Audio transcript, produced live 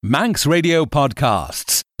Manx Radio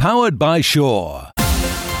Podcasts, powered by Shore.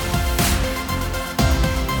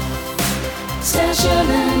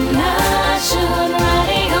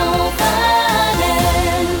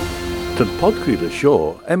 Ten podcuid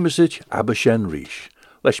Shore, emmesit Abbyr Shen Reesht,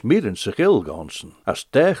 leis miren sig ilgansen, as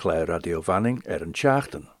derglai radio vanning een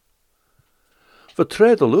tjachten.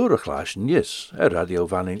 Vertredel uuriglaasjen nis, radio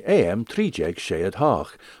vanning AM 3 Shayad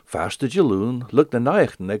Haag, vaste jaloon, luk de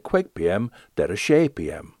naichten kwek PM der Shay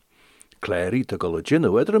PM. Clary te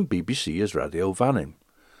Gulaginu een BBC as radio vanning.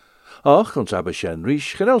 Ach, ons Abbyr Shen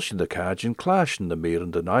Reesht genelsjen de kajen klaasjen de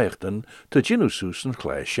miren de naichten te Jinususen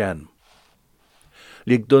Claire Shen.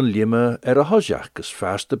 Lig dun limme a hojach gus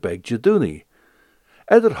faste beg jaduni.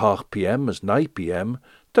 Eder Haag PM as 9 PM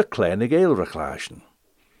te kleinig eilrechlaasjen.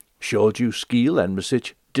 Showed you skiel en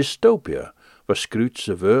message dystopia, waar scroots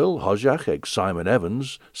of Earl, hojach eg Simon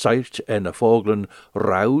Evans, sight en a foglen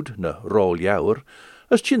roud na rol jouwer,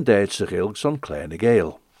 as chindeid zich ilgs on kleinig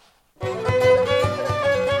eil.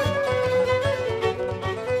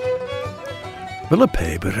 Will a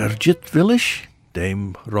paper jit villish?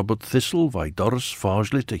 Dame Robert Thistle, vai Doris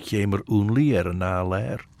Farslit a chemer only na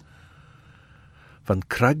lair. Van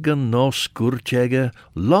kraggen no skurtjege,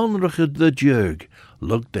 lonrige de jug,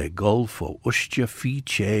 lug de golf o ustje fi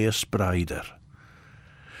che a spreider.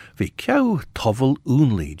 Vi kjau tovel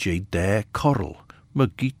only je de korrel,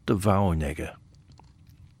 me giet de vaunege.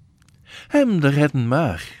 Hem de redden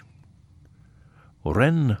maag.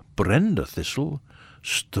 Ren Brenda Thistle,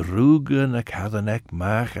 strugen ek hadden ek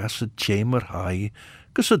maag as a chemer hai,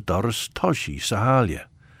 gus a Doris toshi sahalje.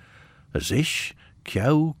 As ish,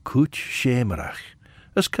 kjau koet schemerach,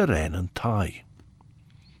 as Karen tai.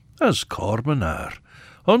 As kormenaar,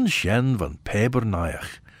 on Shen van peber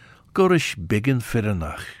naiach, gorish biggen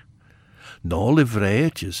firenach. No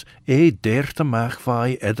livreetjes, deerte maag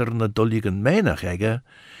vai eder na dulligen menach egge,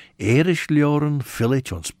 erish ljoren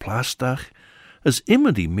fillich ons plastach, as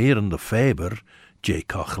immer die meren de feber, je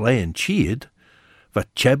cochlein chied,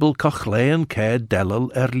 wat chebel cochlein ke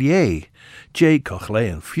delal lie, je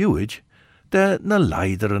cochlein fuig, de na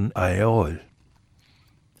leideren aiol.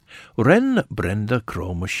 Ren Brenda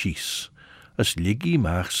kroma schies, as liggie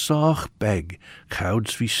maag saag beg,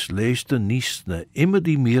 gouds wie sleeste niesne, immer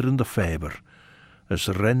die meren de feber, as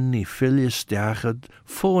renni filje stjaged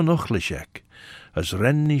voor nog lichek, as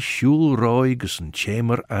renni schul roigus en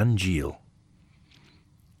chemer angiel.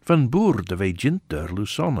 Van boer de wei jinter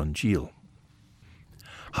luson an giel.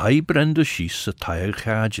 Hai Brenda schies a tail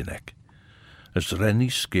gajenek, as renni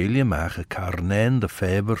skelje maag a carnen de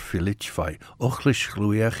feber fillich vai ochlish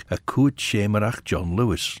gloeiach a koet chemerach John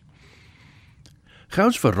Lewis.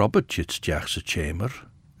 Gauws voor Robert jits jach sa chemer,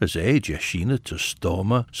 as jashine te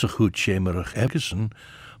stoma sa goed chemerach ergesen,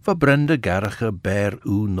 va Brenda garige bear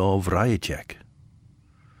u no vraietjek.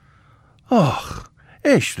 Och,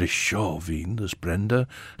 eis de sjovien, dus Brenda,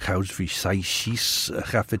 gauws wie sai schies a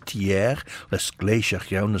cafetier, les gleisiach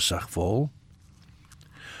jaunasach vol.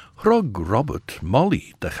 Rog Robert,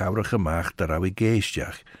 Molly, de gaurige maag der ouwe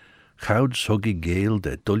geestjach, gouds huggy geel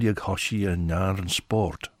de dullig hoshi en jaren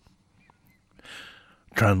sport.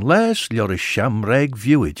 Tran les ljore shamreg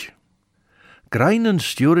viewage. Greinen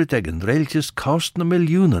sturet egen reiltjes kost na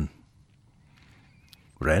miljoenen.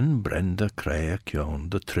 Ren Brenda kreeg jon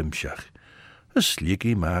de trimschach. A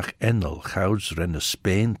sliggy maag enel gouds ren a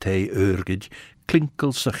Spain te urgid,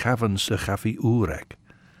 klinkel sa gaven sa gaffi oerek.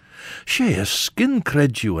 She a skin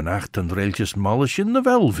cred you an achten reiltjes mollish in de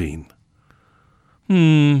velveen.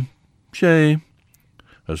 She.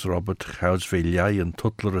 As Robert gouds veljai en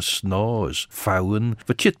tutler a snow as fouwen,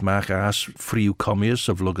 va chit maag as friw commius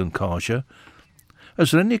of luggen kaasje,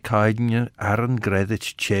 as rennie kaidnje aren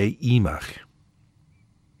gredit che imach.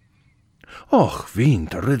 Och, wien,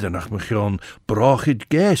 de riddenach me gewoon brachid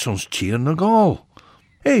gees ons tier na gal.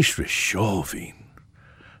 Eis vi sjo wien.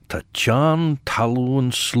 Ta tjan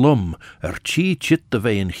talwen slum, chi chit de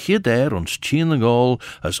ween chid ons tier na gal,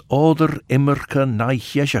 as oder immerke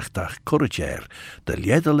naichjeschachtach kurritjer, de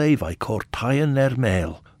liedele vai kortaien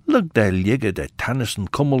mail, lug de ligge de tannisen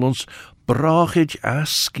kummel ons, brachid as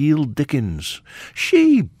skiel dickens.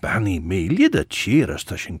 She banny me, liede cheer as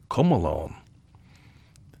tashin kummel on.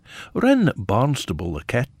 Ren Barnstable a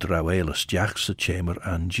ket drou eiles jach sa chemer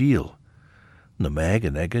angiel. Na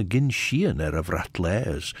megan egge gin shien a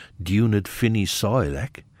vratleas, duned finny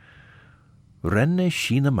soilek. Renne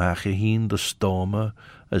shine mache hien de stome,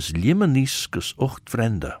 as limenis gus ocht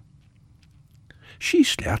vrende. She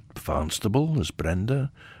slat Barnstable as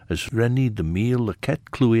Brenda, as rennie de meal a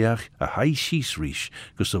ket kluiach a high shees rish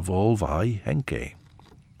gus a vol vai henke.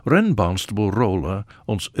 Ren Barnstable rolle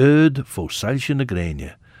ons vo seilsje na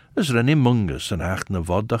grenie, as renny mungus and acht na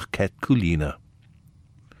vodach ket coolina.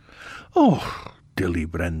 Oh, dilly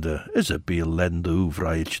Brenda, is a beal lend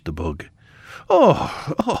the the bug.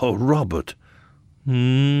 Oh, Robert.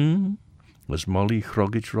 Was Molly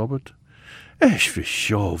chrogich Robert? Esh fi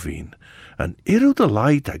shovin, an irw de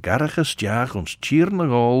light a garachas diach ons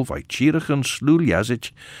tjirnagol vai tjirigen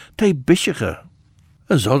sloeljazich te bishiche.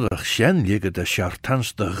 As oddach Shen ligge de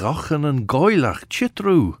chartans de rochen en goilach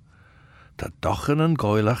chitru. De dochen en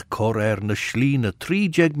goilach cor na schline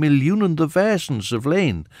 3 miljoenen de wijsens of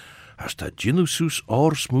leen, as de ginusus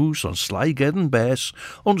oorsmoes on slijgedden bes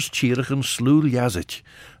ons tjirigen sloeljazich,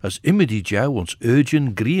 as immedi jou ons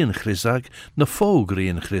urgen grien grisag na fo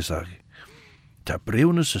grien grisag. Ta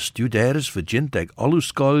breunes studeres vergint eg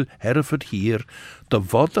alluskol Hereford hier, de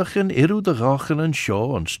vodach en irw de rachen en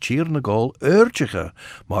shaw ons tjirnagol urtige,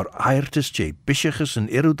 maar aertes je bishiches en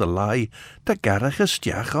irw de lai, de garriges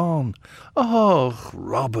diach aan. Och,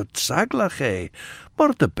 Robert saglach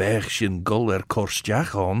maar de bergsjen gul kors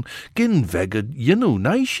diach aan, gin veged jenu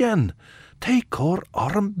naishen. Te cor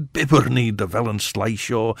arm bibbernie de vellen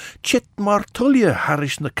slijshaw, chit maar tulje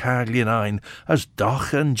harish na kaglien ein, as dach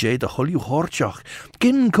en je de hulju horchach,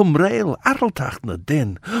 gin cum rail arltach na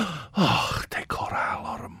din. Och, te cor al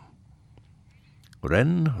arm.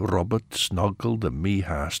 Ren Robert snoggel de mi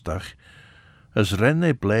haastach, as ren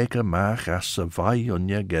bleke maag as se vai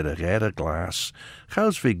onje gere glas,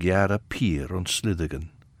 gaus vi gare pier on sliddigen.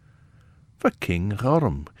 Va king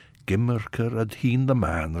arm, gimmerker ad hien de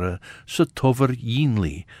manre, se tover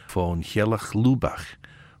jienli, van jellach lubach,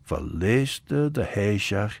 verleeste de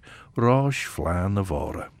heesjach, roos vlaane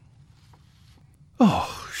vore.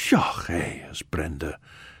 Och, sjach, as Brenda,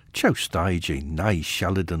 chow stage nai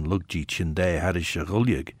shalliden lugji chinde harische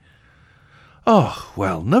gullig. Och,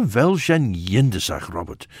 wel, na wel shen yindesach,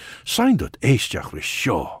 Robert, sein dat eestjach ris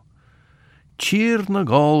shaw. Cheer na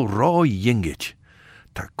gal raw yingit,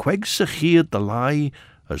 ta queg se gierd de lai,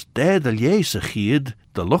 as de leese gierd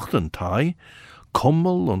de luchtentai,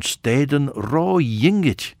 kommel on steden raw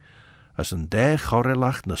yingit, as een de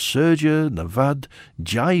chorrelach na surge na vad,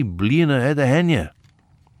 jai bliene de henje.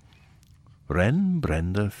 Ren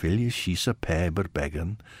Brenda vilje schiese peber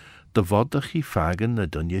beggen, de vodach I fagen na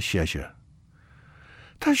dunje shesje.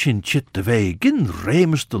 Ta shin chit de wei, gin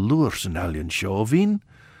remes de loers en alien sjovien.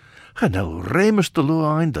 Gaan el remes de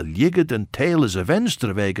loer ein, de ligged en tail is a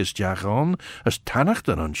venstre weges jach on, as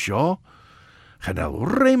tannachten on shaw. Gaan el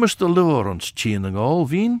remes de loer ons tjiening al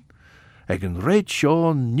wien. Egen reed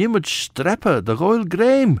shaw nimmert streppe de goil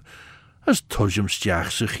greim, as tujums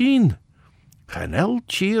jach se gien. Gaan el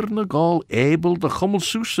tjirne gal ebel de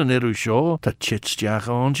gommelsoes en eru shaw, ta chits jach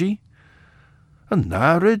onji. En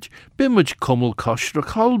narid, bimmage kummel koshra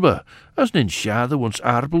kolbe, as nin shade ons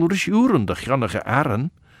arbel rish uren de channige arren.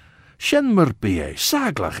 Shen mer bie,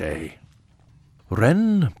 saglach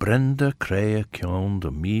Ren Brenda kreie kjon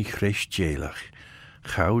de mi chresh jelach,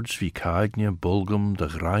 gouds wie kaidne bulgum de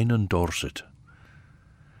greinen dorset.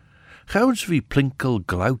 Gouds wie plinkel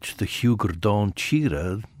glout de huger don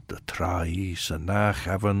chire, de trai, se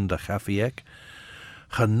nachaven de chafiek,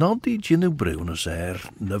 genoddi ginu brunes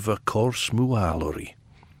neve kors mualori.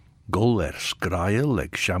 Gul skrael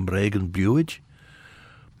leg shamregen buid,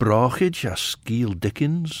 brachid as skiel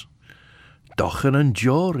dickens, dochen en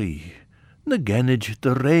jory, na gennig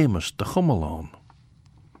de remus de gummelaan.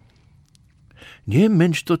 Nie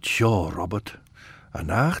minst tot shaw, Robert, en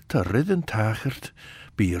acht te ridden tachert,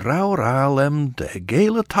 bi rauwer alem de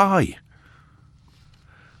gele taai.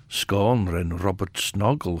 Scorn ren Robert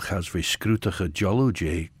Snoggle has vi scrutige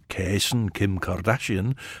jolloje, Kesen Kim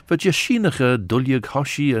Kardashian, va jashinige duljeg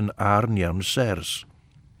hoshi en arnjam sers.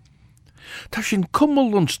 Tashin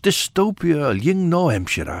kummel ons dystopia jing no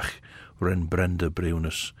hemshirach, ren Brenda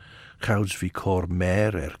Brunes, gouds vi cor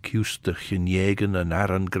meer kuste genjegen en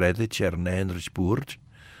arren gredich neenrich boerd.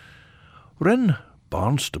 Ren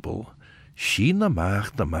Barnstable, Shina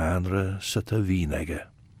maag de manre sette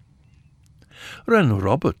wienegge. Ren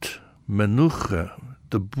Robert, menuche,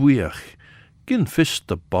 de boeiach, gin vis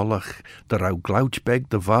de bollach, de rauw glouchbeg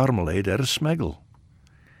de warmelheid smegel.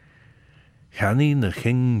 Ganni ne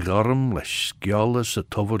ging garm les skjolle se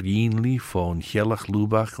tover jienli van jellach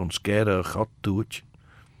lubach ons gere got toet.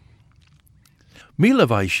 Mile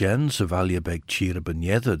vai Shen se valje beg tjire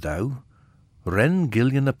benjede dau, ren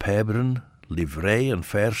giljen a peberen, livrei en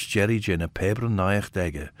vers jerry in a peberen naich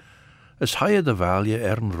degge, as haie de valje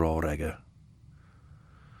een roeregge.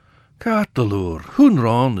 Kaarteloer, hoen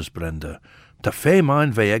ran is Brenda, te fe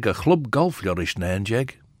mijn vei egge club golf jorish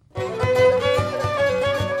nanjeg.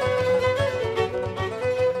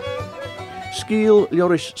 Skiel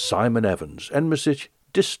jorish Simon Evans, en message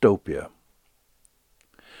dystopia.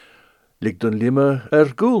 Lig dyn lima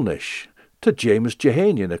gulnish, to James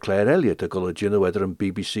Jehanian a Claire Elliott a Gullagina whether on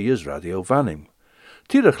BBC as Radio Vanning.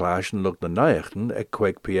 Tira Clashen look the Nayachten at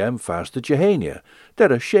Quake PM fast to Jehania,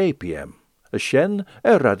 there a Shay PM, a Shen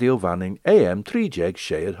a Radio Vanning AM 3 jeg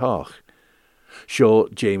Shay at Hach. Show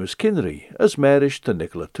James Kinnery as marish to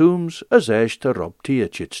Nicola Toombs as Ash to Rob Tia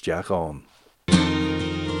Chitsjach on.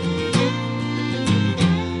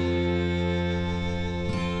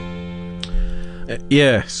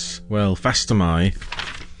 Yes, well, fast am I.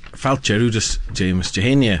 Falcher Udus James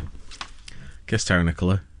Jehania. Guess Tower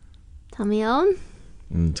Nicola. Tommy on.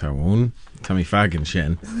 Tawon. Tommy Fagin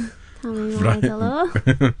Shen. Tommy Magalo.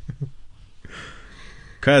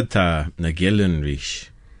 Cadta na Gillen Reesht.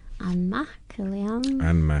 And Mac, Liam.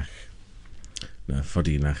 An Mach. Na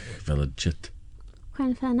Fodinach Villageit.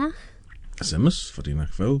 Quen Fennach. Simus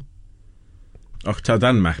Fodinach Vil. Och ta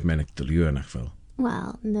dan Mach menig de Luanach Vil.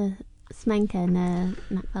 Well, the Smenka na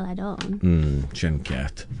Macfell on. Shen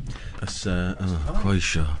Cat. As quite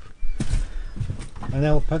sharp.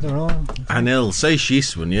 Anel Pederon. Anil, say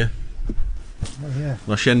she's one, yeah. Oh, yeah.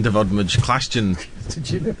 No Shen de Vodmage Clashin. To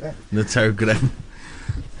Jimmy. Na Tau Gren.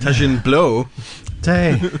 Tajin Blow.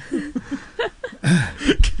 Tay.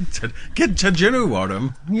 Get Tajinu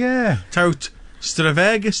Warham. Yeah. Tout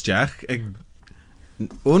Stravegus Jack.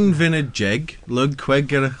 Unvinid Jeg. Lug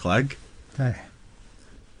Quegger a Clag. Tay.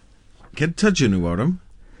 Get Tajinu Warham.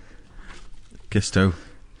 Gisto.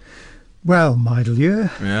 Well, Middle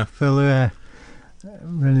year. Yeah. Phil,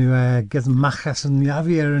 when you get Machas and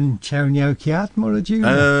Abbyr and Chownio Kiat, Moraju.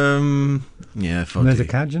 Yeah,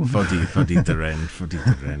 Medicajin. Foddy the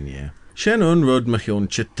Ren, yeah. Shen unrod Machion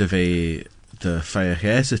Chit de Ve de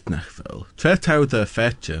Feiergeset Nachvel. Twertau de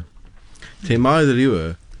Fetje. Te Maider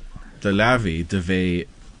Uwe de Lavi de Ve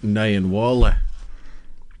Nayan Walle.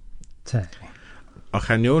 Tay. Och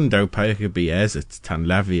Hanion dau Peige Beezet tan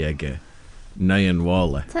Lavi Ege Nayan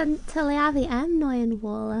Walle. Teleavi M. Noyan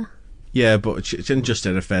Waller. Yeah, but Shen just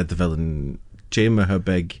er a fair de Villen Jema her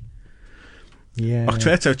beg. Yeah. Och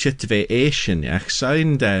twertau Chit de Ve Asian, ach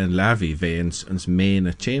sain de Lavi Ve ens main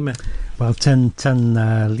a Jema. Well, ten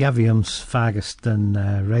Liaviums Fagust and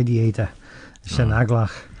Radiator. Shen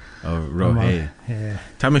Aglach. Oh, Rohe. Yeah.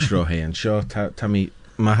 Tamish Rohe and sure, Tammy,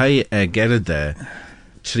 Mahai Gerard there,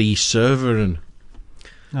 tree server and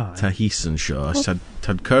Oh, Tahis and sure,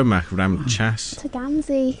 Tad Kermac Ram Chas.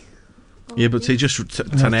 Tagamzi. Yeah, but they just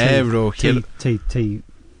Tan Air Ro here. T.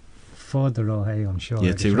 Further Rohe on shore.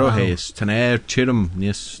 Yeah, T Rohe is Tan Air Chirum,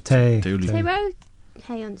 yes. Tay. They wrote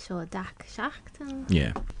Hey on Shore Dak Shackton.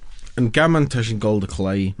 Yeah. And Gammon Tashin Gold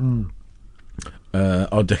Clay.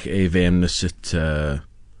 Oddich AVM Nisit.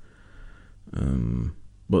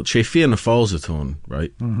 But she fear falls at on,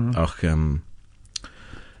 right? Och,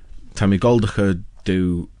 Tammy Goldicher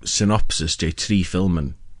do synopsis de 3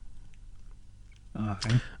 filmen.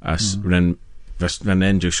 As Ren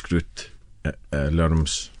Enjo Scrut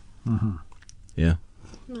Lurms. Yeah.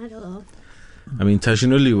 I don't know. I mean,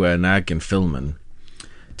 Tajinulli were nag in filmen.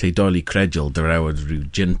 Te Dolly Credgel der Howard Ru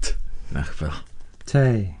Jint nachvel.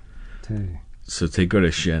 Tay. So te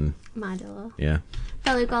Gurish Shen. I don't know. Yeah.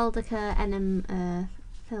 Fellow Goldica NM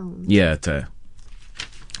film. Yeah, te.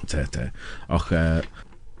 Och,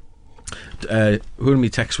 who me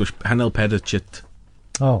text was Hanel Peder Chit.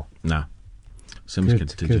 Oh. Na. Sims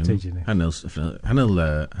Good kid teaching. Hanel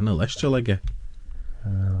Estrelege.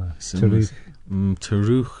 Taruk.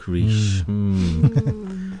 Taruch Reesht.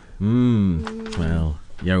 Well,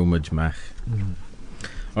 Yomaj Mach.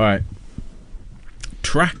 Alright.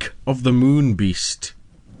 Track of the Moon Beast.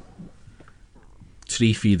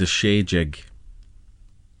 Treefy the Shejeg.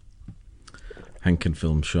 Hankin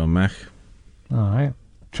film show Mach. Alright.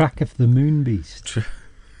 Track of the Moon Beast.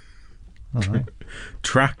 Alright.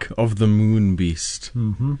 Track of the Moon Beast.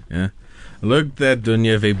 Yeah. Look there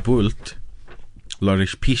dunje ve bult.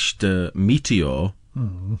 Lorish pish de meteor.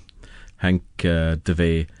 Hank de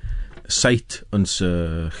ve sight ons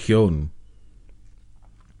gion.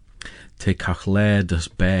 Te kachle des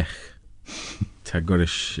bech. Te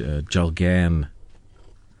gorish jalgan.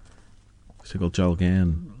 Sigil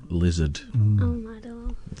jalgan. Lizard. Oh my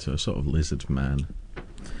God. It's a sort of lizard man.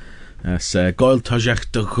 As goil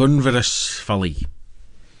tajach de gunverus folly.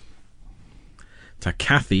 Ta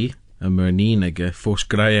Cathy a mernínige fos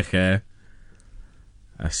graiach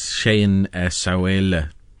as Shen sawele.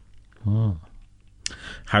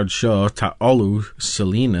 Howd sure ta olu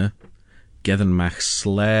Selena gethen mach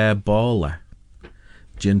slare balla.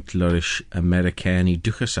 Gentlerish Americani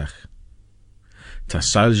duchasach. Ta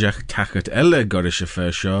saljach tachet elle gorish a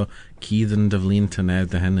fair show keithen de vlien ten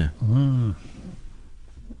de henne.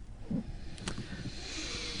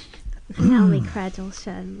 Nelly credal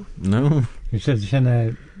Shen. No. You said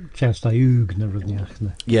Shen chest I oog na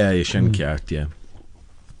rudniach. Yeah, you Shen Kiat, yeah.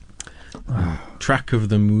 Track of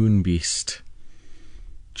the Moon Beast.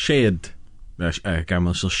 Shade.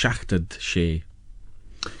 Gamal shall shachted she.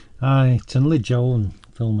 Aye, tyn li Joan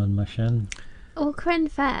filming ma Shen. O cren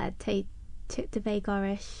fair te tuk de be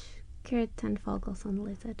gorish. Cyrd ten fogos on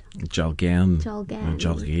lizard. Jalgan. Jalgan.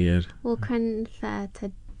 Jalgeir. O cren fair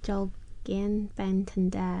te jalgan bent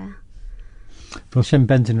and dare. Fel Shen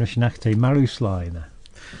bent yn rysnach te marw slai na.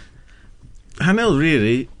 Hanel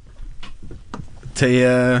really.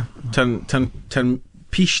 Tan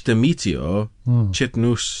pish de meteor. Chit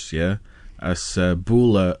nus, yeah. As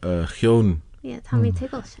bula chion. Yeah, Tommy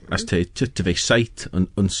Tiggle Shen. As te chit de ve site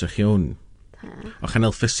unse chion. Och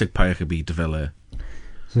hanel fysig paich be de velle.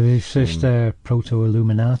 So we've just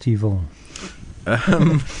proto-Illuminati von. So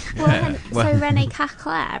Rennie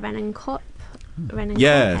Caclair, Renan Cop, Renan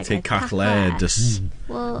Yeah, take Caclair, dus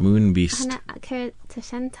Moon Beast. Cyrd te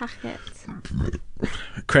Shen tachit.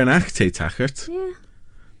 Crenach te tachert. Yeah.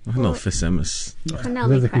 Hanel fysimus.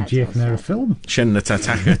 Lydd ag Jake na'r ffilm. Shen na ta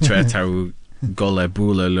tachert tre taw gole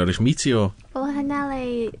bula lorish meteor. Well,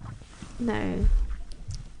 Hanele, no.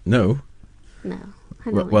 No. No.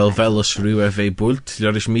 Wel, fel os rhyw fe bwlt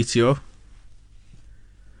lorish meteor.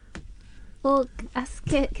 Well, as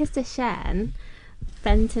Kista Shen,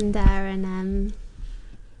 Benton there and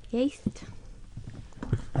Yeast.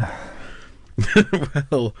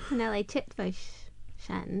 Wel. Hanele Chitvo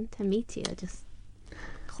Shen to Meteor just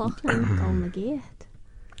clocking on the gate.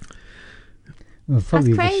 Well,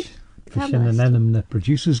 probably Craig Shen and Enum the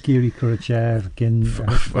producers geary curachar again.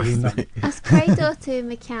 As Craig to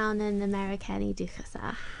McCown and American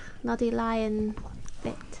Duchasach. Noddy Lion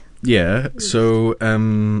bit. Yeah, so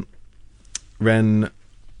ren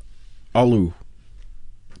Olu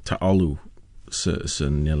ta Olu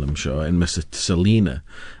sy'n nilym sio yn Mr. Selina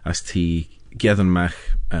as ti geddyn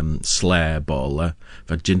slare bola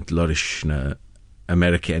fa jint lorish na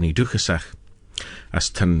America any duchasach as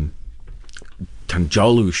tan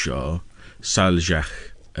jolu sio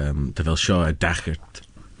saljach de fel sio a dachert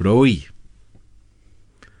roi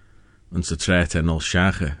ons de tret en al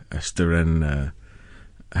shache as der en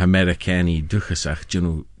Americani duchasach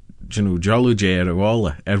jinu jolu jair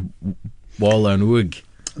walla walla an wig.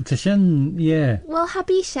 To Shen, yeah. Well,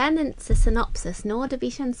 Habi Shen it's a synopsis, nor to be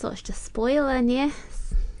Shen such to spoil and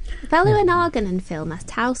yes. Fellow an organ and film as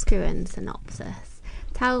Tau screw and synopsis.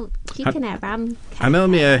 Tau chicken air ram. Hanel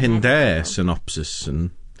me a hinde synopsis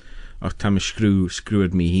and och tam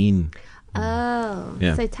screwed me heen. Oh,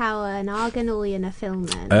 yeah. So Tau an organ all in a film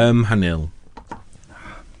then. Hanel.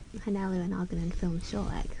 Hanelu an organ and film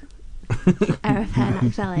short. Arapan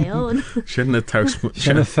actually own. Shen na taus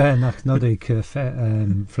Shen a fair nach not a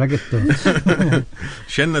frigate dot.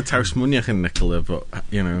 Shen na taus munich in Nicola, but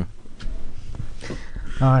you know.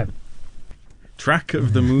 Alright. Track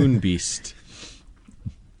of the Moon Beast.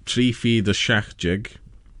 Tree feed the shach jig.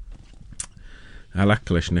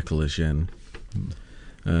 Alaklish Nicola Shen.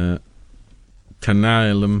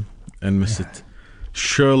 Tanailum and Mr.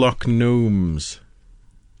 Sherlock Gnomes.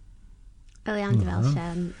 Eliandevel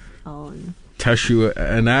Shen own. Tashu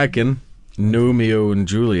Anagan, Nomeo and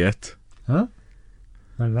Juliet. Huh?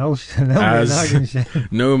 As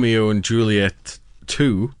Nomeo and Juliet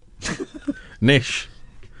 2. Nish.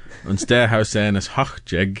 On Stairhouse en as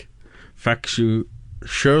Hochjeg. Faxu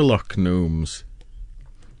Sherlock Gnomes.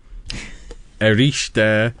 Reesht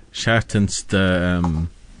there, Shatens the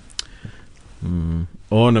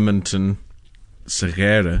Ornamenten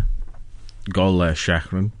Segere. Golle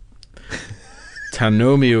Shachran.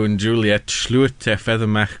 Tanomeo and Juliet sluit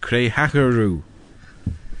feathermach cray hackaroo.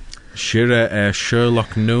 Shira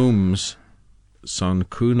Sherlock Gnomes son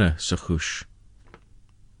kuna sachush.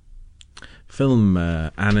 Film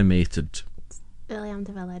animated.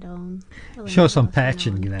 Eliandevel own. Show some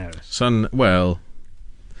patching gnaris. Son, well,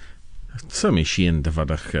 some Shein de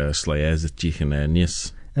vadach slayers at Jichen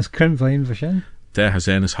Nies. As Crenvine for Shen? There has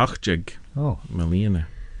en as Hochjig. Oh. Melina.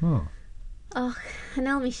 Oh. Oh,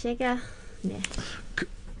 Hanel me shiga. Yeah.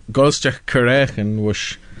 Golstech Karechen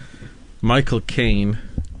was Michael Caine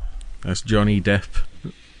as Johnny Depp.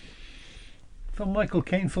 From Michael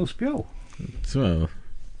Caine full spio. So,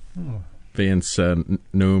 Oh. being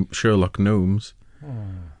Sherlock Gnomes. Oh.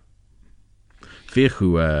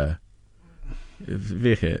 Vechu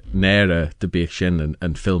nera de beach Shen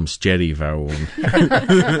and films Jerry Varon.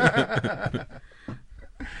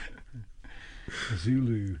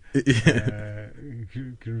 Zulu.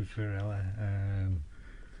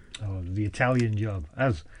 the Italian job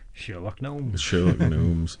as Sherlock Gnomes. Sherlock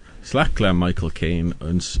Gnomes. Slackla Michael Caine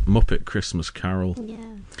and Muppet Christmas Carol. Yeah.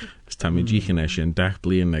 It's Tammy Gichenesh and Dach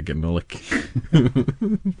Blian ag Nolik.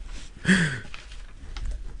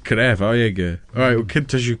 Cref, oige. Alright, well, kid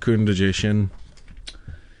tas you kunda Shen.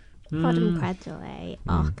 Fod yn credol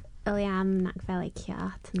och Iliam nac fel ei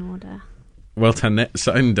ciat yn order. Wel,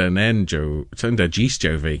 sa'n da nenjo, sa'n da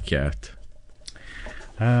gistio fe ciat.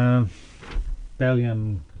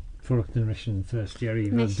 Belgium Furcht and Rischen first year.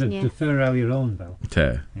 Mission, yeah. The fur out your own bell.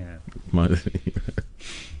 Te. Yeah.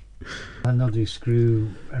 And not do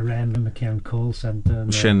screw around the McCown call centre.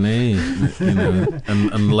 Shen, you know,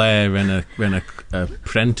 and lair in a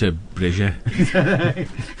prenter bridge. Well,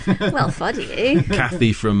 fod you.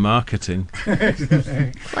 Kathy from marketing.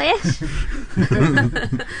 Quiet.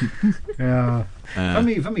 Yeah. Van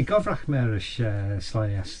me gofrach merish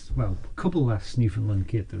slayas. Well, couple last Newfoundland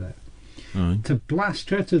kid to that. Right. To blast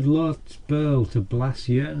treated lot burl to blast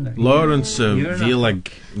yearn. Lawrence Vielag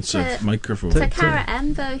microphone. To Cara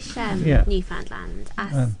Embo Shem Yeah. Newfoundland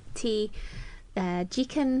as ti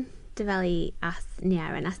Jikan Develi as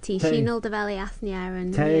Niaran as ti Shinal Develi as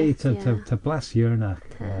Niaran. Te to blast yearnach.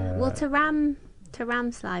 Well to Ram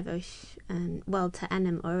Slivosh and well to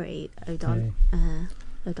Enem Uri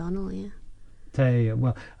O'Donnell yeah. Te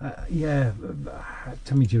well yeah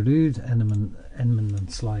Tommy Giroud Enman and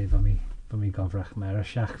Slive on me gofrach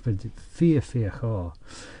merashach but fear ho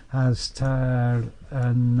as tar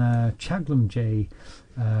an Chaglum J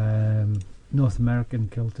North American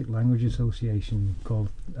Celtic Language Association called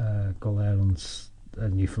Golerons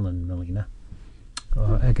Newfoundland Melina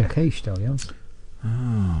or Egachestel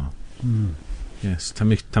Oh. Yes,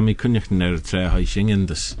 Tammy kunnich ner tre ha singen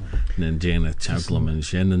dus nen Jana Chaglum and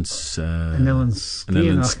Shennens and Ellen's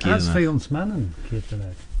as Fayons Mannen kid to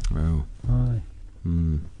that. Oh. Aye.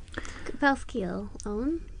 Fel skill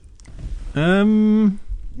on. Ja,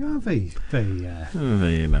 ve five.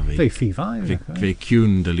 Ve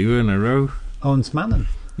Kuhn de Leeuw in a row. Ons Mannen.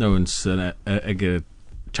 No, it's ege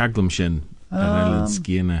Chaglum Shen and Ellen's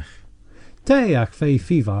Gienach. Teach ve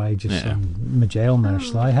five just Majail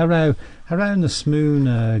Mersley. How the smoon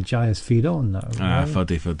Jayas feed on now.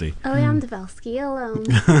 Fuddy. Iliam de fel skill on.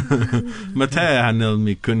 Mattea hanel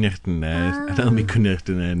mi kunnichten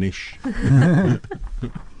nish.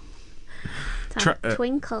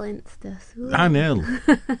 Twinkle instas. Anel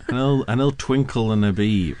twinkle in a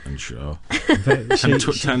bee and sure.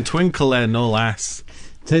 Tan twinkle no ass.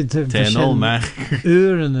 Ten all mach.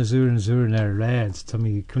 Uren as uren red.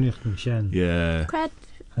 Tommy kunnichten Shen. Yeah. Cred.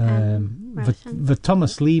 The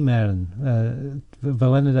Thomas Lee Meren.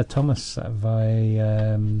 Valenida Thomas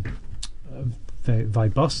by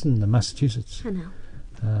Boston, Massachusetts. I know.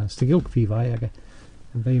 Stigilk vi Vai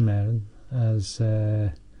Meren as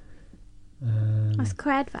As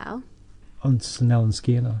cred val. Ons Nellen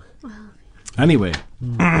Skienach. Anyway.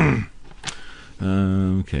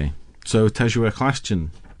 Okay. So, Tejua question.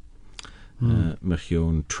 Mach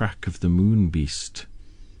Track of the Moon Beast.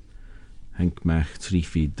 Hank mach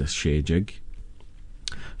Trifid das Shejeg.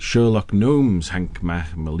 Sherlock Gnomes Hank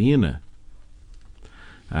mach Melina.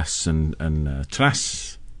 As an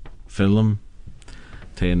Tras film.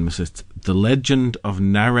 Ten it The Legend of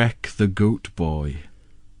Narek the Goat Boy.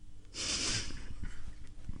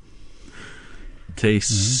 Te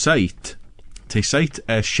site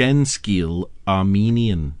a Shen skill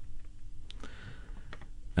Armenian.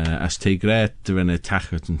 As te gret er a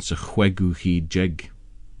tachet en se chwegu hi jeg.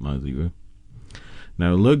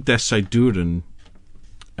 Now lug des Duren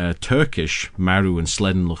Turkish Maru and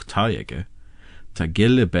Sleden loch taiege. Ta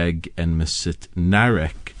gillebeg en mesit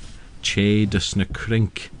Narek che dus na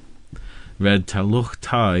krink. Red ta loch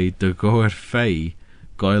tai de goer fei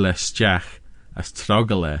goile stjach as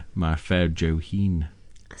trogale maar fer Joheen.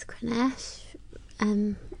 As Grenesh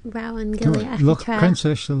Rowan Gilly Loch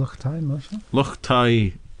Princess Loch time also. Loch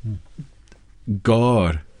tai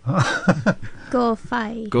Gore. Go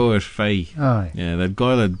fai. Aye. Yeah, that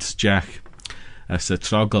goile stjach as a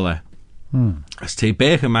trogale. As te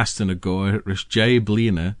bege masten a gore ris jay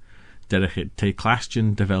blina derech it te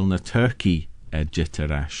clastjen de vel na Turkey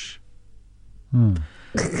edgiterash.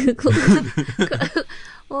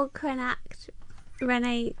 Well, Krenact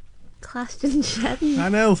Rene Claston Shen.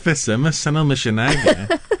 An elfism, an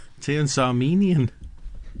elmissionaga. Te an Armenian.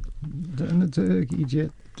 The Turkey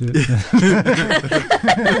jet.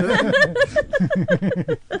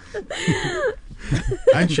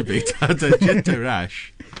 And should be tad a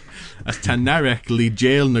jitterash. As tanarek li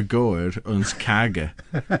jail na goer uns kaga.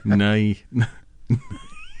 Nay na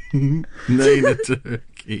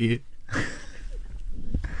Turkey.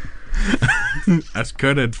 As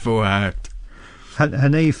current for heart.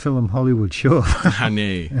 Hanei film Hollywood show.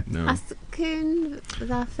 Hanei, no. As cwn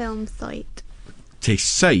dda ffilm site. Te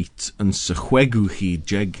sait yn sy chwegw chi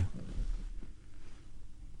jeg.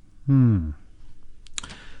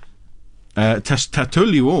 Ta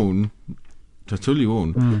tulli o'n, ta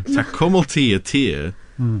cwml ti y tir,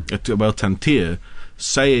 wel tan tir,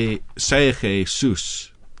 saich e sws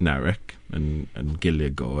narek yn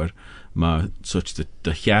gilydd gor, ma such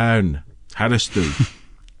the yarn harrystw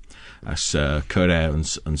as cyrra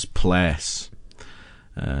ons ples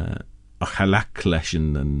och halak leis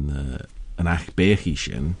yn ach bech i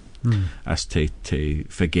shen as te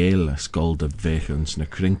fegel as gold of vech ons na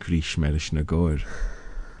crinkrish merish na gor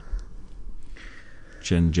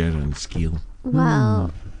chen ger yn sgil.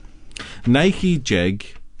 Wel, Nike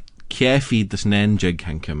jeg kefi das nen jeg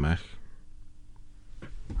hankemach.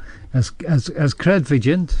 As cred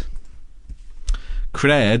vigent.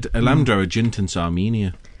 Cred, a lamdra a gint in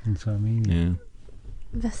Armenia. In Armenia.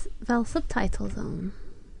 Yeah. fel subtitles on.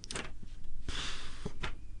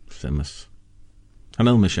 Famous.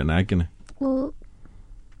 Hanel mis yn agony. Wel...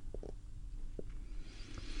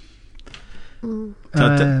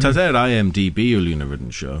 Ta IMDb yw'r un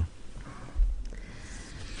o'r show.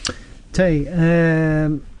 Te,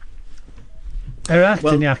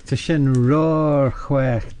 acting actor Shen roar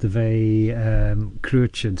chwech dy fe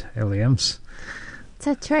crwchyd Eliams.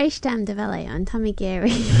 Ta treis dem dy fel eon, tam i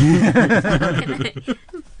geri.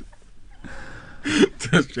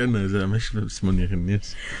 Ta Shen is smwniach yn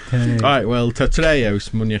nis. Alright, well, ta trei yw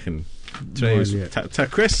smwniach yn. Ta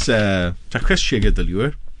Chris siag y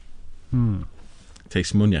dylwyr. Ta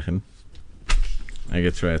smwniach yn. Ag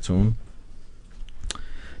y trei tŵn.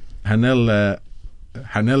 Hanel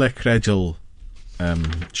e credel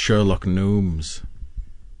Sherlock Gnomes.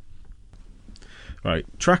 Right,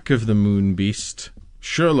 Track of the Moon Beast,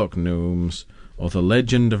 Sherlock Gnomes, or The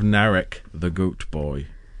Legend of Narek, the Goat Boy.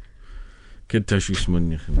 Gyda siw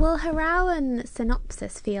smwniach yn. Wel, haraw yn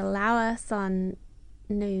synopsis fi o lawer son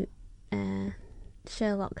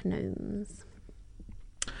Sherlock Gnomes.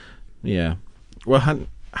 Yeah. Well,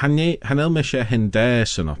 hanel mysio hynde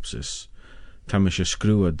synopsis. Tam mysio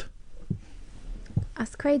sgrwyd.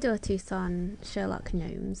 As credo tu son Sherlock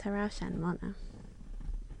Gnomes, haraw Shen mona.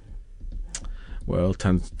 Well,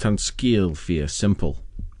 tan sgil fi simple.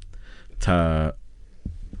 Ta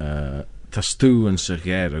stw yn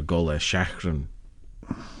syger y gole siachran.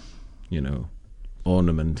 You know,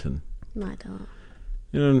 ornament and... My do.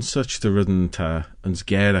 You know, and such the rydyn ta yn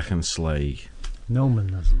sgerach yn slay.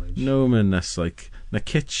 Nomen as like. Nomen as like na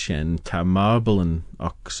kitchen ta marble and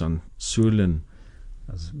ox on sulin.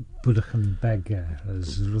 As Budach and Beggar,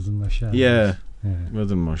 as Rudden Mashan. Yeah.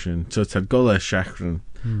 Rudden Mashan. So ta gole siachran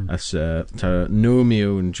as ta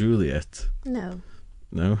Romeo and Juliet. No.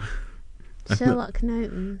 No? Sherlock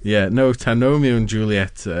Gnomes. Yeah, no, ta Romeo and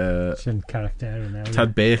Juliet. Shen character in there.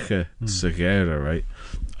 Tad beche segera, right?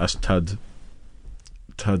 As tad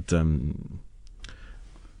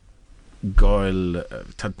goel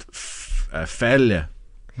tad felle.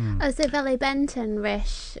 Oh, so fel ei Benton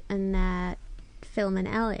Rish yn ffilm yn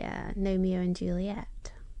Elia, Romeo and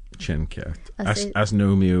Juliet. Shen cat. As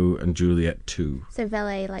Romeo and Juliet 2. So fel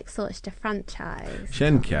ei, like, sort of franchise.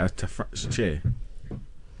 Shen cat, che.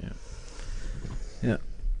 Yeah.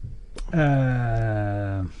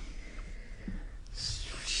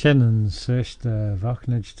 Shen and search the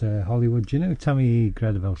Vachnage to Hollywood. Do you know Tammy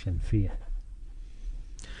Gradabel Shen Fear?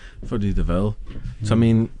 Fyddi dy fel. So, I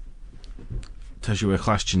mean, ta siw e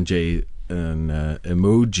chlasian J an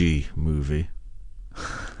emoji movie.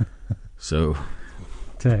 So,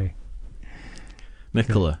 Te.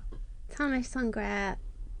 Nicola. Thomas Songre,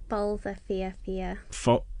 Balls a Fia.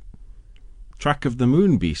 Track of the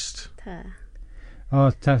Moon Beast. Ta. Oh,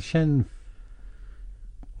 ta Shen...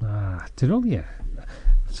 Tyrolia.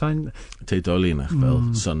 Sain... Te dolinach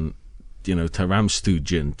fel. Son, you know, ta ramstw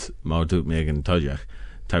jint, mar dwt meg yn todiach.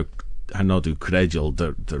 Ta hanodw credjol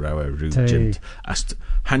dyr awa rw jint. As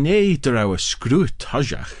hanei dyr awa screw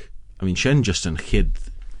todiach. I mean, Shen just yn chyd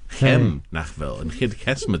chem nach fel, yn chyd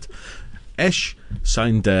chesmyd. Esh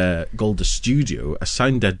sain de Golda Studio, a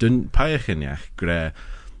sain de dun paiachiniach gre...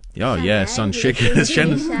 Yeah, son chicken.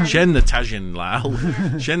 Shen the Tajin lal.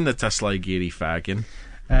 Shen the Taslai Giri fagin.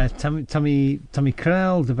 Tammy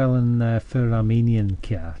Krell developing for Armenian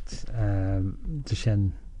cat. The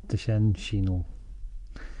Shen Shinel.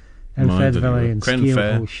 And Fed Valley and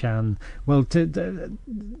Skill Shan. Well, to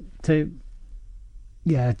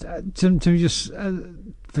just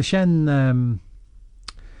for Shen.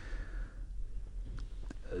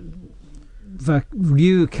 The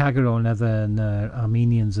Ryu Kagaro nether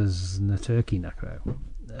Armenians as na Turkey nakro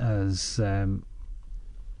as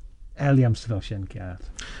Eliam Stel Shen Kiat.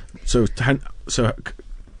 So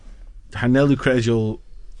Hanelu Credial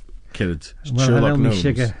Kid Sherlock Gnomes.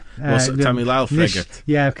 Tammy Lal Frigate.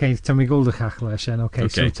 Yeah, okay. Tammy Golda Chachla Shen. Okay.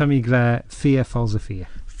 So Tammy Gra Fear Falls of Fear.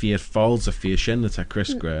 Fear Falls of Fear Shen that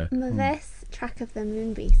Chris Gra. This track of the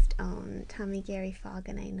Moon Beast on Tammy Gary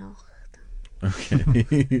Fagan A Nacht.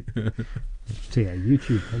 Okay. So yeah,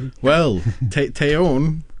 YouTube. Buddy. Well,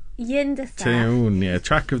 Teon. Yindasa. Teon, yeah.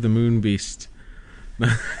 Track of the Moon Beast.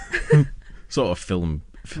 Sort of film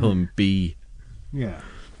B. Yeah.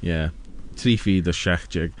 Yeah. Trifi the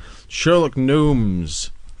Shachjig. Sherlock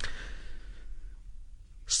Gnomes.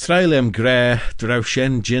 Strailem Gre Draw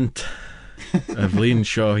Shen Jint. Evelyn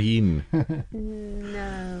Shaheen.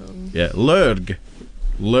 No. Yeah. Lurg.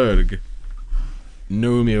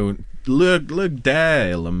 Nomeo. Lurg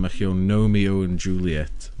Dale and Nomeo and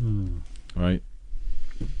Juliet. Right.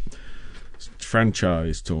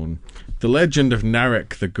 Franchise tone. The Legend of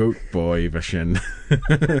Narek the Goat Boy version.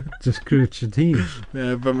 Just Crouch and Team.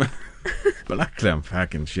 Yeah, but I'm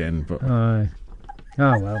fucking Shen, but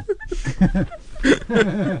Oh well.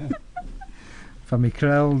 Van my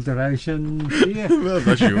krel duration. well,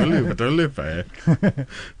 that's you live, but I live there.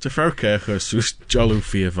 To Frauke sus Jollu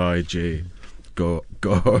Fiavai J. God.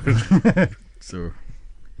 So.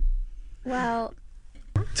 Well.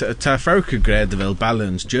 Ta Frauke Gred vel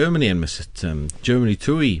Balance Germany and Miss Germany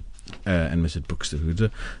Tui and Miss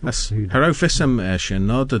Buxtehude. As Harrow Fissam Shen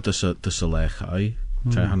Nod dus a lech I.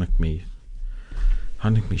 Ta Hannik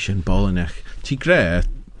me Shen Bollenech. Ti Gre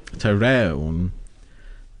ta Raun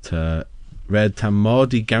ta Red ta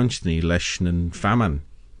Modi Gaunchni Leshnen Faman.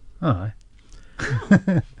 Aye.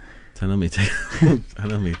 Ta me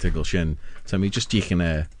tickle Shen. Ta me just jichen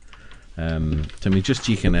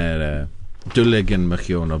Dulligan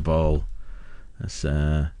Machiona Ball as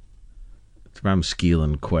Ram Skeel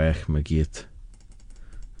and Quech Magit.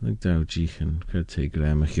 I think thou jichen could take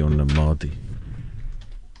Machiona Modi.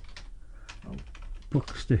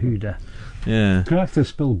 Buxtehude. Yeah. Can I have to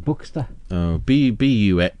spell Buxter? Oh,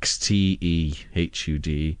 Buxtehud.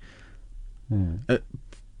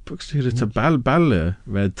 Buxtehude ta Balle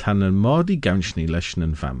red tan and Modi Gaunchni Leshnen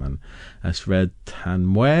and Faman as red tan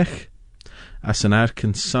Mwech as an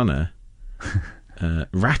Arkan Sonne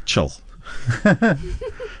Rachel. So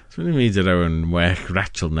when means that our Mwech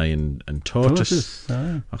Rachel na and Tortoise.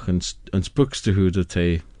 Ach and Buxtehude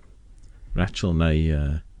te Rachel na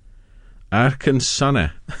Arkan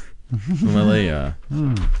Sonne. Well,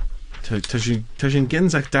 Tashin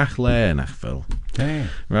Genzak Dach Le nach Phil.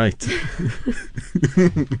 Right.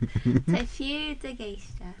 A few de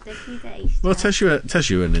geista. Well,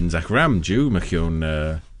 Tashu and Inzak Ram Jew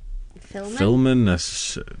Machion Filmen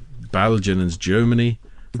as Belgian and Germany.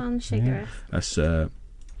 Fun sugar. As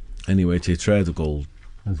anyway to trade the gold.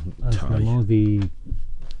 As more the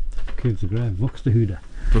kids are great. Buxtehude.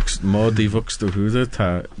 Modi Buxtehude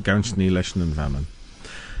ta Gaunchni Leshnen and Vaman.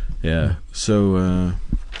 Yeah. So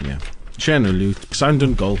yeah. Shen Lu Sound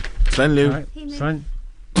and Goal. Sven Lu. Sven.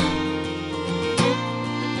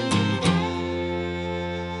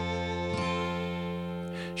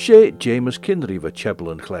 She James Kinry va Chebel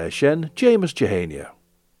and Claire Shen, James Jehania.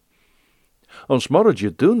 Ons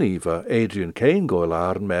morrige doen va Adrian Kane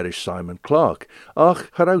goilar Marish Simon Clark. Ach,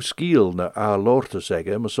 harau skiel na a lor te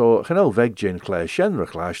zeggen, maar so genel weg Jane Claire Shen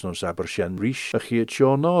reclash ons Abbyr Shen Reesht a giet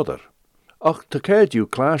Shaw nader. Ach, te keid you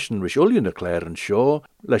clashen rish ulje na Claire and Shaw,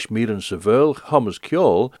 lesh miren se veul, hammes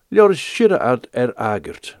kjol, ljor shirre ad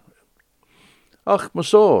agert. Ach, maar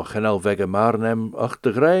so genel weg a marnem, ach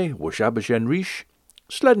de grey, wash Abbyr Shen Reesht,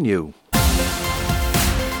 sledden you.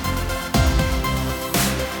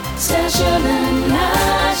 Station and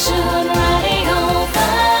Nation Radio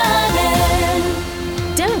Fun.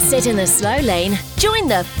 Don't sit in the slow lane. Join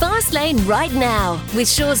the fast lane right now with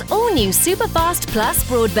Shaw's all-new Superfast Plus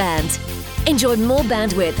broadband. Enjoy more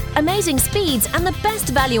bandwidth, amazing speeds and the best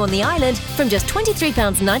value on the island from just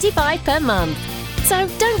 £23.95 per month. So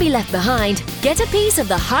don't be left behind. Get a piece of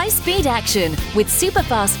the high-speed action with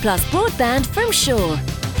Superfast Plus broadband from Shaw.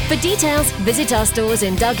 For details, visit our stores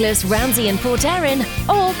in Douglas, Ramsey and Port Erin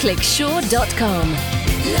or click shaw.com.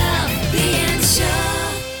 Love being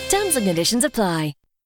Shaw. Terms and conditions apply.